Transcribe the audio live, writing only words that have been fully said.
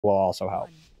will also help.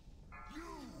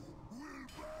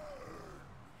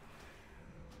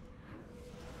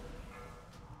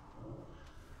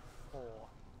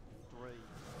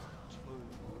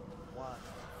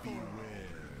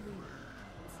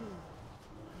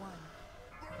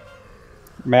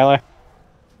 Melee.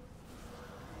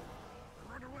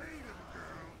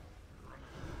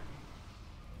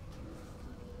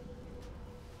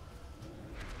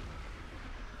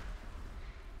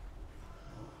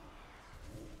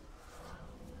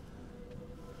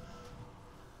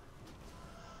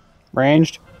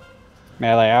 Ranged.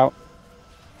 Melee out.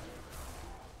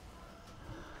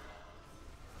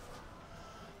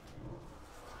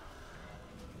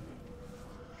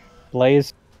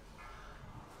 Blaze.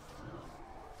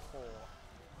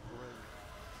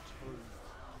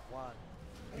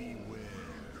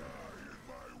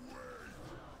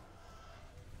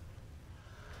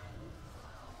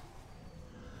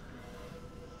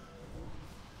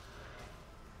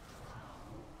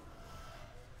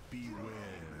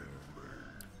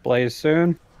 Blaze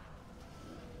soon.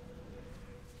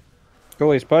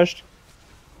 Ghoulies pushed.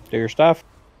 Do your stuff.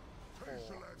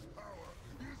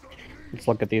 Let's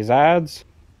look at these ads.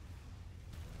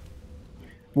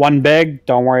 One big.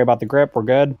 Don't worry about the grip. We're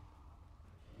good.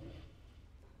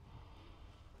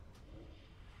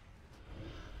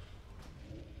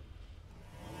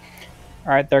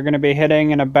 All right, they're going to be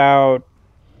hitting in about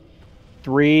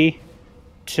 3,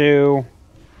 2,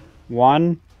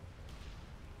 1.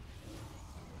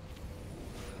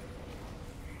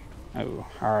 Oh,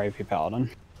 RIP Paladin.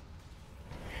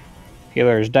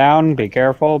 Healer's down. Be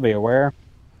careful. Be aware.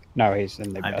 No, he's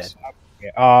in the best.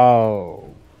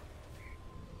 Oh.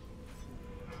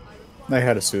 They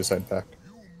had a suicide pact.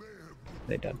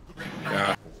 They did.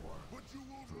 Yeah.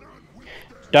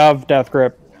 Dove, Death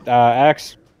Grip,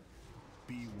 X.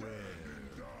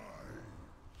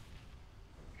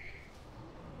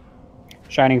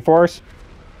 Shining Force.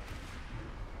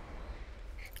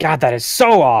 God, that is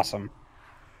so awesome.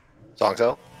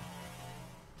 Songto?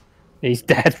 He's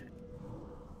dead.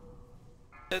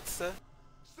 It's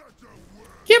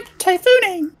Yep,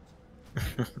 typhooning.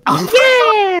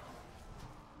 Yeah.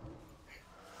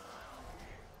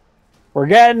 We're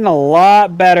getting a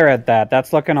lot better at that.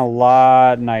 That's looking a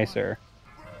lot nicer.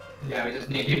 Yeah, we just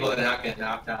need people to not get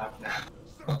knocked off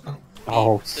now.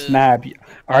 Oh, snap.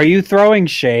 Are you throwing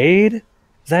shade?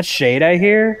 Is that shade I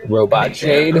hear? Robot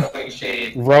shade?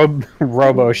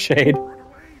 Robo shade.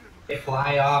 They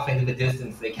fly off into the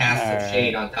distance, they cast some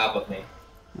shade on top of me.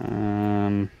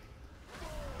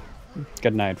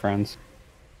 Good night, friends.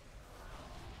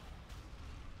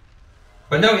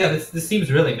 But no, yeah, this seems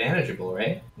really manageable,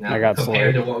 right? Now, I got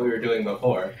compared slayed. to what we were doing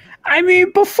before. I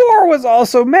mean, before was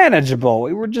also manageable.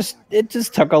 It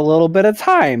just took a little bit of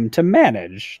time to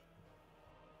manage.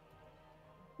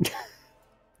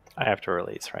 I have to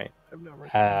release, right?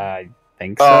 I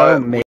think so. Maybe.